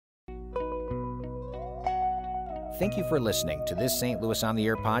Thank you for listening to this St. Louis on the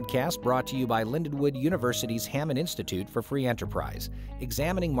Air podcast brought to you by Lindenwood University's Hammond Institute for Free Enterprise,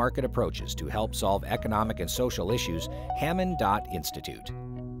 examining market approaches to help solve economic and social issues, hammond.institute.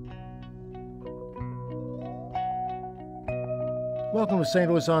 Welcome to St.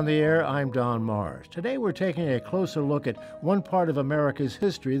 Louis on the Air. I'm Don Marsh. Today we're taking a closer look at one part of America's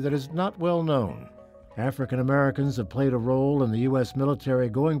history that is not well known. African Americans have played a role in the U.S. military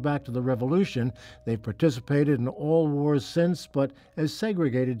going back to the Revolution. They've participated in all wars since, but as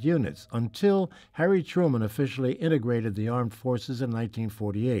segregated units, until Harry Truman officially integrated the armed forces in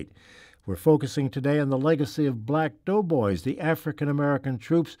 1948. We're focusing today on the legacy of black doughboys, the African American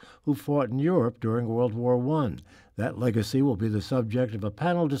troops who fought in Europe during World War I. That legacy will be the subject of a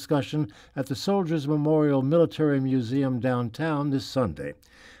panel discussion at the Soldiers Memorial Military Museum downtown this Sunday.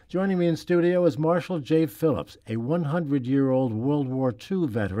 Joining me in studio is Marshal J. Phillips, a 100-year-old World War II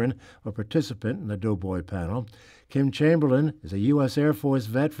veteran or participant in the Doughboy panel. Kim Chamberlain is a U.S. Air Force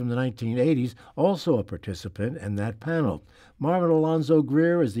vet from the 1980s, also a participant in that panel. Marvin Alonso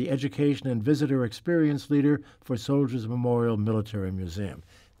Greer is the Education and Visitor Experience Leader for Soldiers Memorial Military Museum.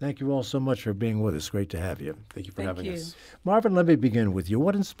 Thank you all so much for being with us. Great to have you. Thank you for having us. Marvin, let me begin with you.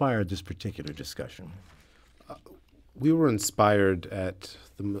 What inspired this particular discussion? We were inspired at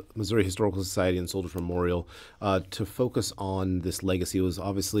the Missouri Historical Society and Soldiers Memorial to focus on this legacy. It was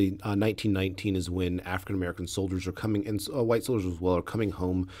obviously 1919 is when African American soldiers are coming, and white soldiers as well, are coming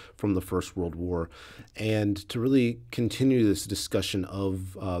home from the First World War. And to really continue this discussion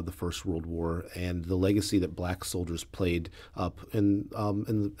of the First World War and the legacy that black soldiers played up in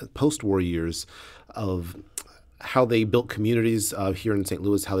the post-war years of how they built communities here in St.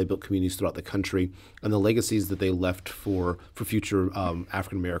 Louis, how they built communities throughout the country, and the legacies that they left for future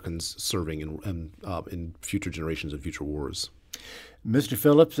African Americans serving in future generations and future wars. Mr.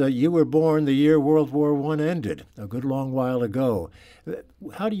 Phillips, you were born the year World War I ended, a good long while ago.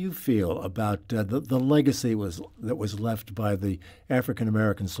 How do you feel about the legacy that was left by the African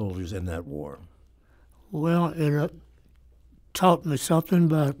American soldiers in that war? Well, it taught me something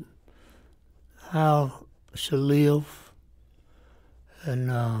about how to live and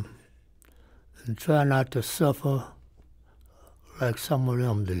try not to suffer like some of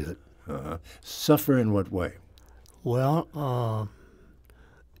them did. Suffer in what way? Well,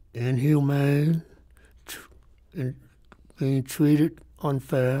 inhumane, being treated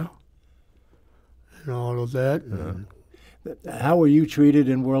unfair, and all of that. How were you treated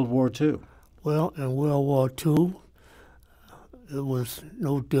in World War II? Well, in World War II, it was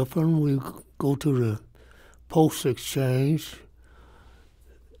no different. We go to the post exchange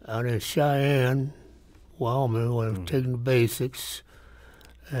out in Cheyenne, Wyoming, where we're taking the basics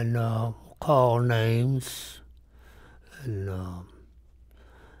and call names, and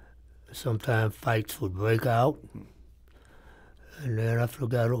sometimes fights would break out. And then after we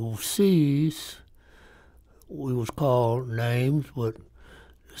got overseas, we was called names, but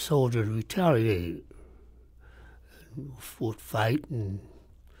the soldiers retaliated and would fight, and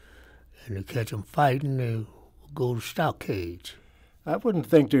to catch them fighting, they go to stockades. I wouldn't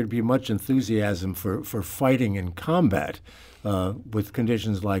think there'd be much enthusiasm for fighting in combat with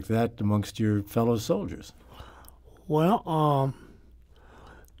conditions like that amongst your fellow soldiers. Well,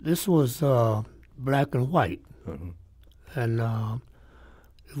 this was black and white, and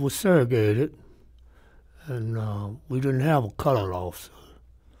it was segregated, and we didn't have a colored officer.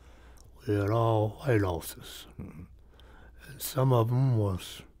 We had all white officers, and some of them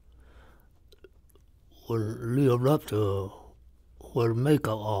lived up to what to make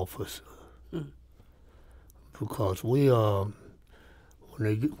an officer, because we when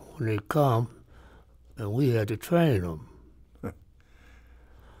they come, and we had to train them,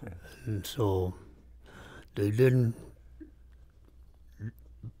 and so they didn't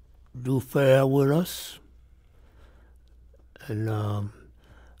do fair with us, and I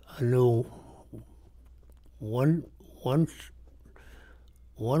knew one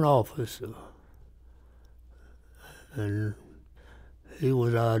officer. And he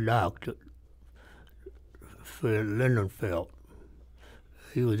was our doctor, Fred Lindenfeld.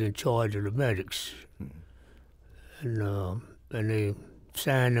 He was in charge of the medics. And they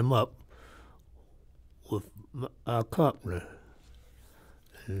signed him up with our company.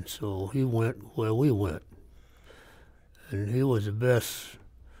 And so he went where we went. And he was the best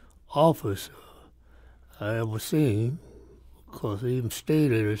officer I ever seen, because he even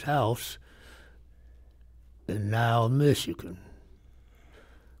stayed at his house in Niles, Michigan.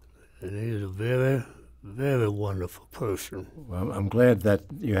 And he was a very, very wonderful person. Well, I'm glad that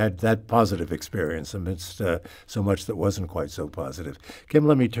you had that positive experience amidst so much that wasn't quite so positive. Kim,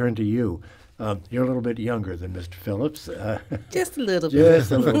 let me turn to you. You're a little bit younger than Mr. Phillips. Just a little bit.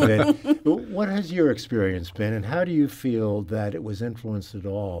 Just a little bit. What has your experience been, and how do you feel that it was influenced at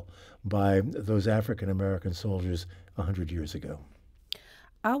all by those African American soldiers 100 years ago?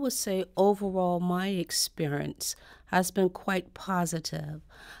 I would say overall, my experience has been quite positive.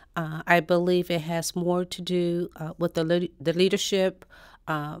 I believe it has more to do with the leadership,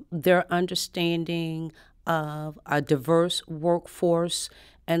 their understanding of a diverse workforce,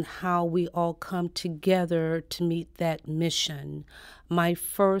 and how we all come together to meet that mission. My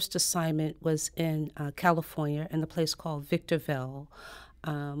first assignment was in California, in a place called Victorville.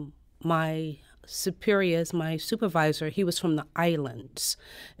 My supervisor, he was from the islands,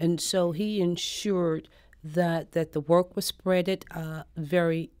 and so he ensured that the work was spread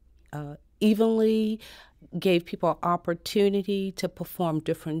very evenly, gave people opportunity to perform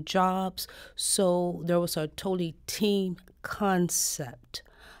different jobs. So there was a totally team concept.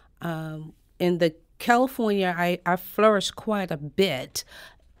 In the California, I flourished quite a bit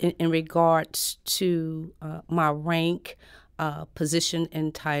in regards to my rank, position,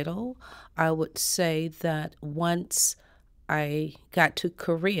 and title. I would say that once I got to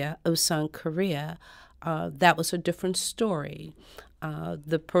Korea, Ulsan, Korea, that was a different story.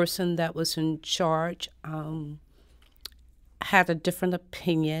 The person that was in charge had a different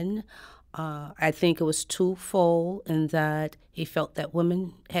opinion. I think it was twofold in that he felt that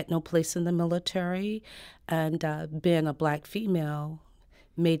women had no place in the military, and being a black female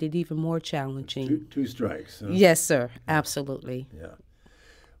made it even more challenging. Two strikes. Huh? Yes, sir. Absolutely. Yeah.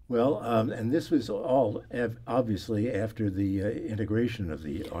 Well, and this was all obviously after the integration of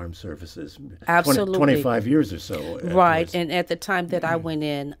the armed services. Absolutely. 25 years or so. Right. Afterwards. And at the time that I went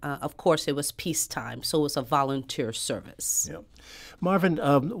in, of course, it was peacetime, so it was a volunteer service. Yeah. Marvin,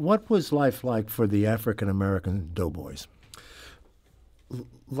 what was life like for the African American doughboys?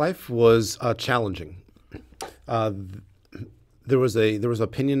 Life was challenging. There was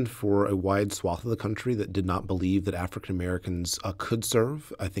opinion for a wide swath of the country that did not believe that African Americans could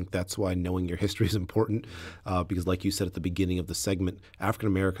serve. I think that's why knowing your history is important, because, like you said at the beginning of the segment, African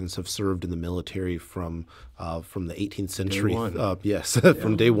Americans have served in the military from the 18th century. Day one. Yes,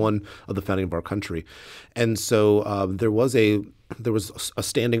 from day one of the founding of our country, and so there was a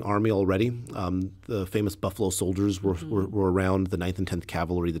standing army already. The famous Buffalo Soldiers were around, the 9th and 10th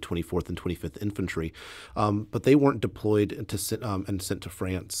Cavalry, the 24th and 25th Infantry, but they weren't deployed and sent to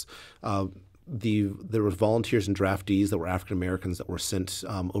France. There were volunteers and draftees that were African Americans that were sent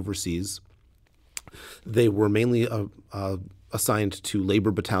overseas. They were mainly assigned to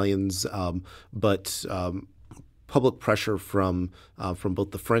labor battalions, but public pressure from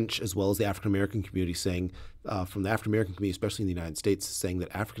both the French as well as the African American community from the African American community, especially in the United States, saying that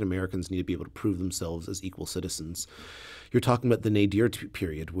African Americans need to be able to prove themselves as equal citizens. You're talking about the nadir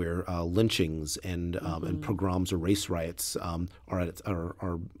period, where lynchings and pogroms or race riots are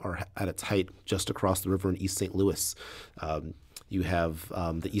at its height just across the river in East St. Louis. You have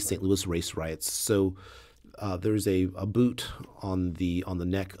the East St. Louis race riots. So there's a boot on the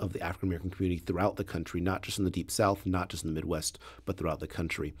neck of the African American community throughout the country, not just in the Deep South, not just in the Midwest, but throughout the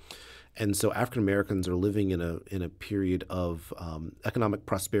country. And so African Americans are living in a period of economic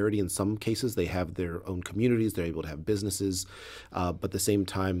prosperity. In some cases, they have their own communities; they're able to have businesses, but at the same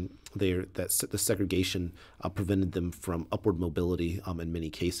time, the segregation prevented them from upward mobility in many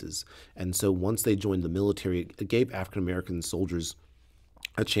cases. And so once they joined the military, it gave African American soldiers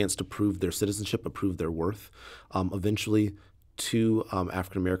a chance to prove their citizenship, to prove their worth. Eventually, two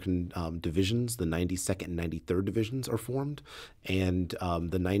African-American divisions, the 92nd and 93rd Divisions, are formed. And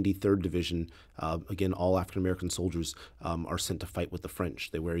the 93rd Division, again, all African-American soldiers are sent to fight with the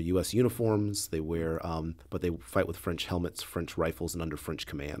French. They wear U.S. uniforms, but they fight with French helmets, French rifles, and under French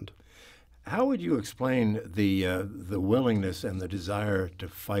command. How would you explain the willingness and the desire to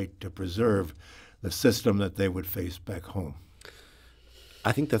fight to preserve the system that they would face back home?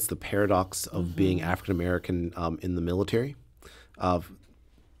 I think that's the paradox of being African American in the military.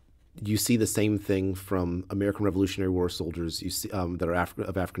 You see the same thing from American Revolutionary War soldiers you see, that are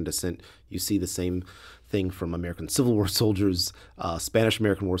of African descent. You see the same thing from American Civil War soldiers, Spanish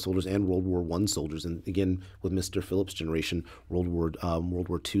American War soldiers, and World War I soldiers. And again, with Mr. Phillips' generation, World War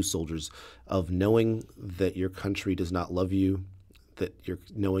II soldiers, of knowing that your country does not love you,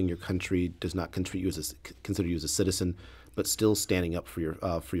 knowing your country does not consider you as a citizen, but still standing up for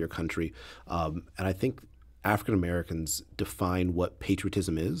your country. And I think African Americans define what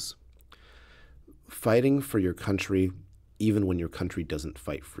patriotism is: fighting for your country even when your country doesn't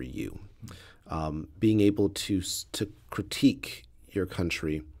fight for you. Being able to critique your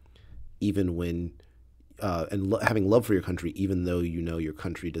country even when having love for your country, even though you know your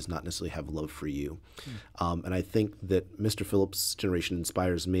country does not necessarily have love for you. And I think that Mr. Phillips' generation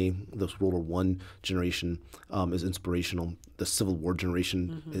inspires me. The World War I generation is inspirational. The Civil War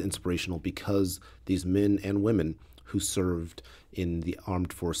generation is inspirational because these men and women who served in the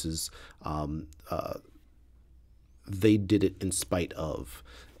armed forces, they did it in spite of.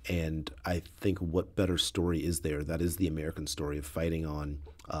 And I think what better story is there? That is the American story of fighting on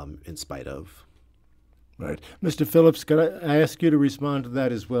in spite of. Right. Mr. Phillips, could I ask you to respond to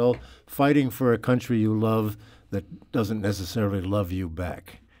that as well? Fighting for a country you love that doesn't necessarily love you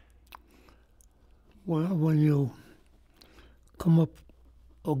back. Well, when you come up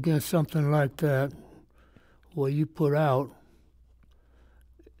against something like that, where you put out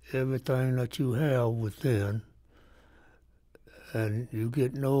everything that you have within, and you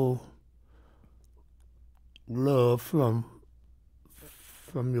get no love from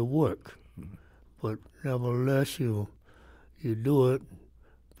your work, but nevertheless you do it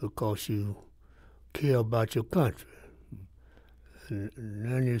because you care about your country. And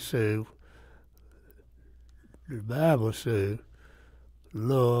then you say, the Bible says,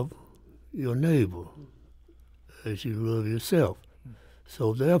 love your neighbor as you love yourself.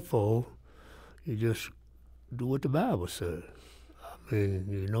 So therefore, you just do what the Bible says. I mean,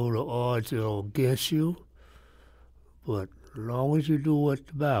 you know the odds are against you, but as long as you do what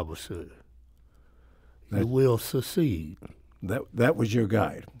the Bible says, you will succeed. That was your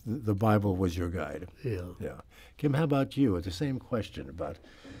guide. The Bible was your guide. Yeah. Yeah. Kim, how about you? It's the same question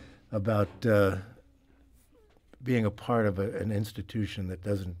about being a part of an institution that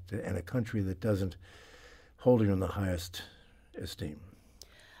doesn't, and a country that doesn't hold you in the highest esteem.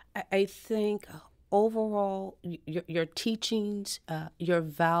 I think overall, your teachings, your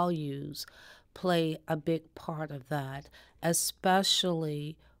values play a big part of that,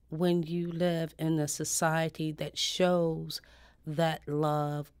 especially when you live in a society that shows that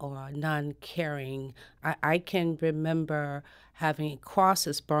love or non-caring. I can remember having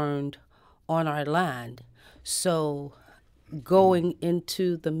crosses burned on our land. So going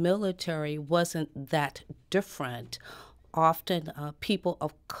into the military wasn't that different. Often people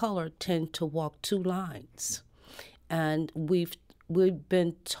of color tend to walk two lines. And we've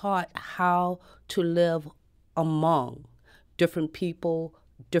been taught how to live among different people,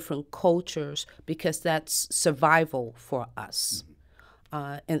 different cultures, because that's survival for us.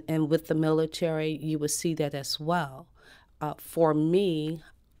 And with the military, you would see that as well. For me,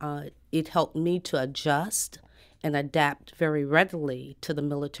 it helped me to adjust and adapt very readily to the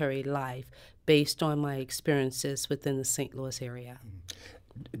military life based on my experiences within the St. Louis area.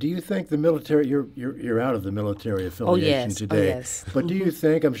 Do you think the military, you're out of the military affiliation today, yes. But do you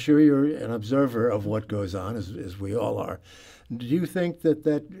think, I'm sure you're an observer of what goes on, as we all are, do you think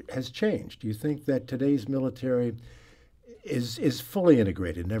that has changed? Do you think that today's military is fully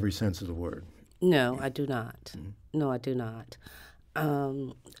integrated in every sense of the word? No, I do not. No, I do not.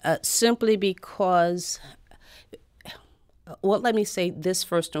 Simply because, well, let me say this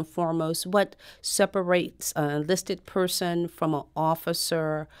first and foremost. What separates an enlisted person from an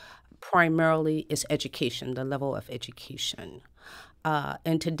officer primarily is education, the level of education.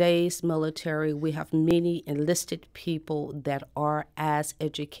 In today's military, we have many enlisted people that are as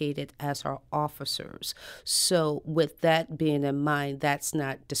educated as our officers. So with that being in mind, that's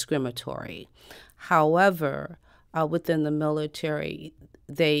not discriminatory. However, within the military,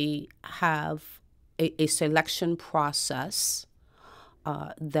 they have a selection process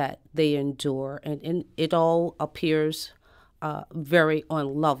that they endure, and it all appears very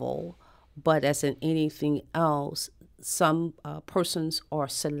on level, but as in anything else, some persons are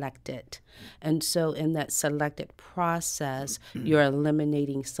selected. And so in that selected process, you're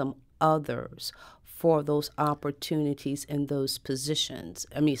eliminating some others for those opportunities in those positions.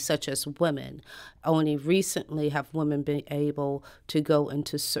 I mean, such as women. Only recently have women been able to go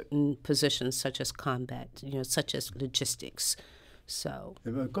into certain positions such as combat, such as logistics. So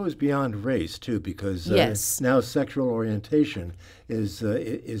it goes beyond race too, because yes. Now sexual orientation is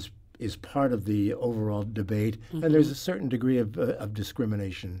part of the overall debate, and there's a certain degree of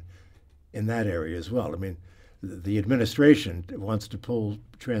discrimination in that area as well. I mean, the administration wants to pull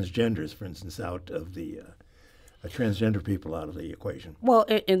transgenders, for instance, out of the transgender people out of the equation. Well,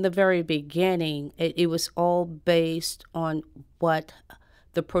 in the very beginning, it was all based on what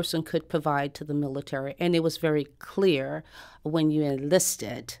the person could provide to the military, and it was very clear when you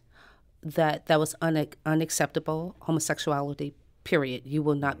enlisted that was unacceptable. Homosexuality period. You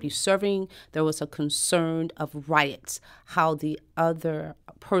will not be serving. There was a concern of riots, how the other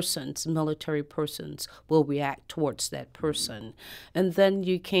persons, military persons, will react towards that person. And then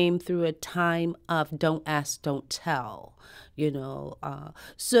you came through a time of don't ask, don't tell,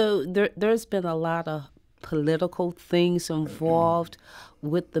 So there's been a lot of political things involved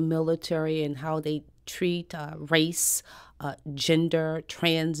with the military and how they treat race, gender,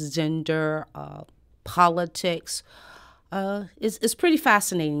 transgender, politics. It's pretty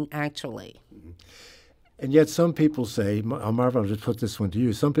fascinating, actually. And yet some people say, Marvin, I'll just put this one to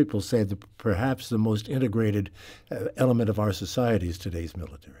you, some people say that perhaps the most integrated element of our society is today's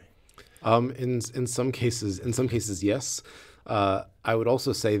military. In some cases, yes. I would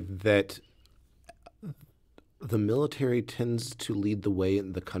also say that the military tends to lead the way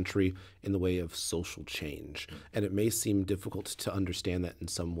in the country in the way of social change. And it may seem difficult to understand that in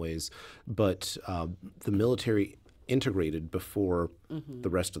some ways, but the military integrated before the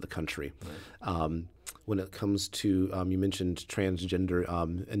rest of the country. When it comes to, you mentioned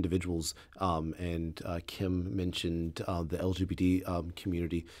transgender individuals, and Kim mentioned the LGBT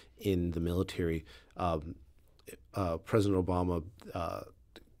community in the military. President Obama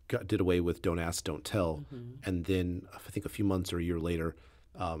did away with Don't Ask, Don't Tell, and then I think a few months or a year later,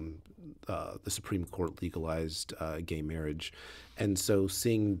 the Supreme Court legalized gay marriage. And so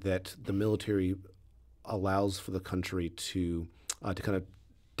seeing that the military allows for the country to kind of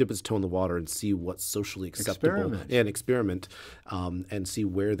dip its toe in the water and see what's socially acceptable and experiment, and see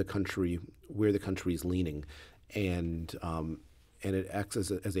where the country is leaning, and it acts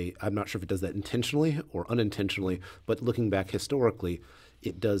as a I'm not sure if it does that intentionally or unintentionally, but looking back historically,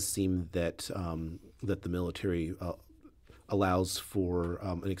 it does seem that that the military allows for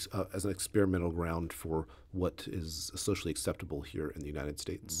as an experimental ground for what is socially acceptable here in the United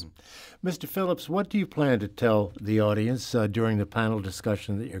States. Mr. Phillips, what do you plan to tell the audience during the panel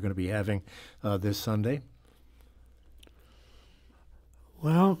discussion that you're going to be having this Sunday?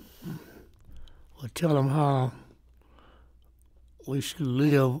 Well, we'll tell them how we should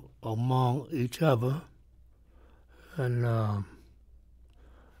live among each other and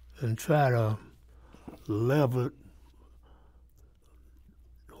try to level it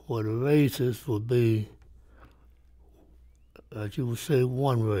where the races would be, as you would say,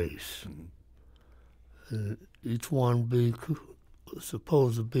 one race. And each one be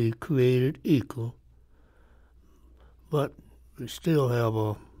supposed to be created equal, but we still have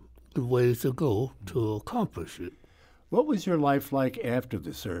a good ways to go to accomplish it. What was your life like after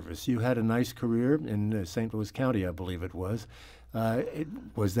the service? You had a nice career in St. Louis County, I believe it was.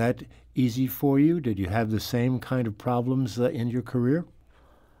 Was that easy for you? Did you have the same kind of problems in your career?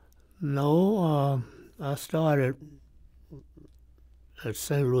 No, I started at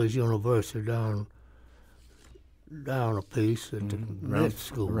St. Louis University down a piece at the med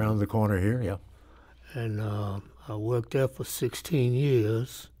school. Around the corner here, yeah. And I worked there for 16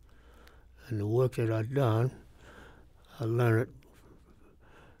 years, and the work that I'd done, I learned it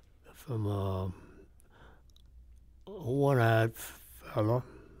from a one-eyed fellow,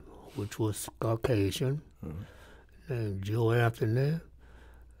 which was Caucasian, named Joe Anthony.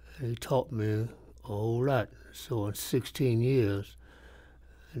 And he taught me a whole lot. So in 16 years,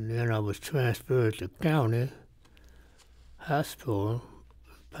 and then I was transferred to county hospital,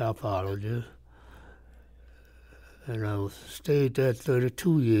 pathologist, and I stayed there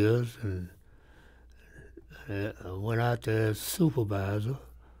 32 years, and I went out there as supervisor,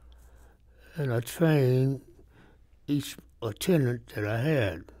 and I trained each attendant that I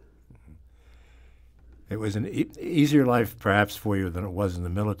had. It was an easier life, perhaps, for you than it was in the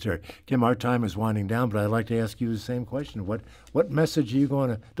military. Kim, our time is winding down, but I'd like to ask you the same question. What message are you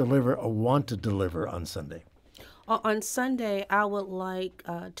going to deliver or want to deliver on Sunday? On Sunday, I would like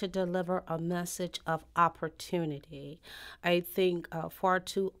to deliver a message of opportunity. I think far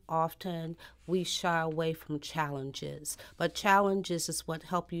too often we shy away from challenges, but challenges is what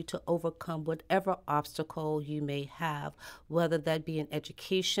help you to overcome whatever obstacle you may have, whether that be in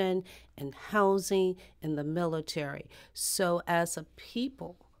education, in housing, in the military. So as a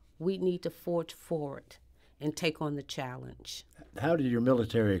people, we need to forge forward and take on the challenge. How did your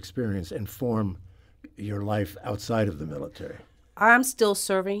military experience inform your life outside of the military? I'm still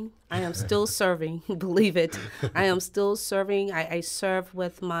serving. I am still serving, believe it. I am still serving. I serve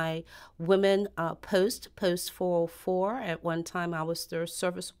with my women post 404. At one time, I was their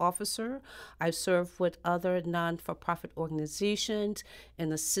service officer. I serve with other non-for-profit organizations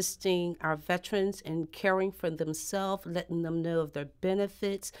in assisting our veterans in caring for themselves, letting them know of their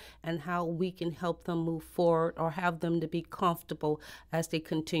benefits and how we can help them move forward or have them to be comfortable as they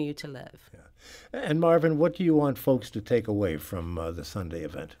continue to live. Yeah. And Marvin, what do you want folks to take away from the Sunday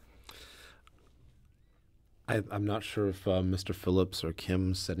event? I'm not sure if Mr. Phillips or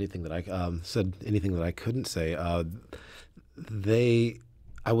Kim said anything that I couldn't say. I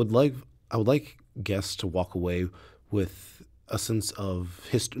would like guests to walk away with a sense of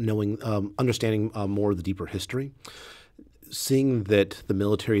understanding more of the deeper history, seeing that the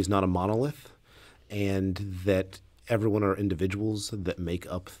military is not a monolith, and that everyone are individuals that make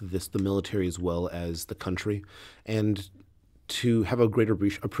up the military as well as the country, and to have a greater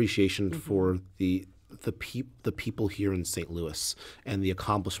appreciation for the people here in St. Louis and the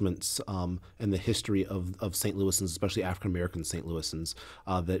accomplishments and the history of St. Louisans, especially African American St. Louisans,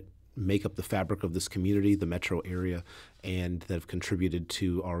 that make up the fabric of this community, the metro area, and that have contributed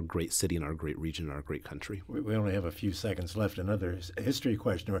to our great city and our great region and our great country. We only have a few seconds left. Another history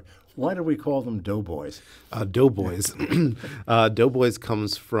question. Why do we call them doughboys? Doughboys. Doughboys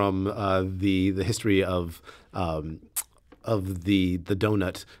comes from the history of the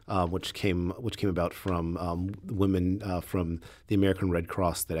donut, which came about from women from the American Red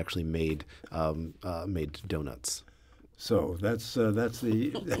Cross that actually made donuts. So that's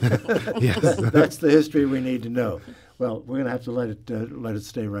the Yes. that's the history we need to know. Well, we're going to have to let it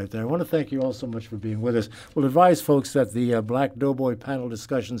stay right there. I want to thank you all so much for being with us. We'll advise folks that the Black Doughboy panel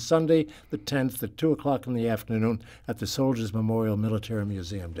discussion Sunday, the 10th, at 2 o'clock in the afternoon at the Soldiers Memorial Military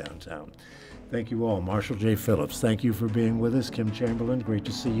Museum downtown. Thank you all. Marshall J. Phillips, thank you for being with us. Kim Chamberlain, great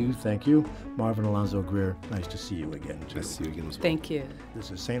to see you. Thank you. Marvin Alonso Greer, nice to see you again, too. Nice to see you again as well. Thank you. This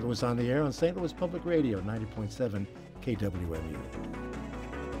is St. Louis on the Air on St. Louis Public Radio, 90.7 KWMU.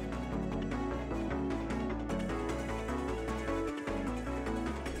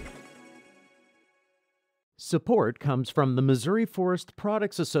 Support comes from the Missouri Forest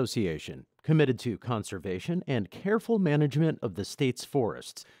Products Association, committed to conservation and careful management of the state's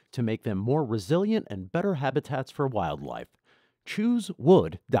forests to make them more resilient and better habitats for wildlife.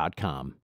 ChooseWood.com.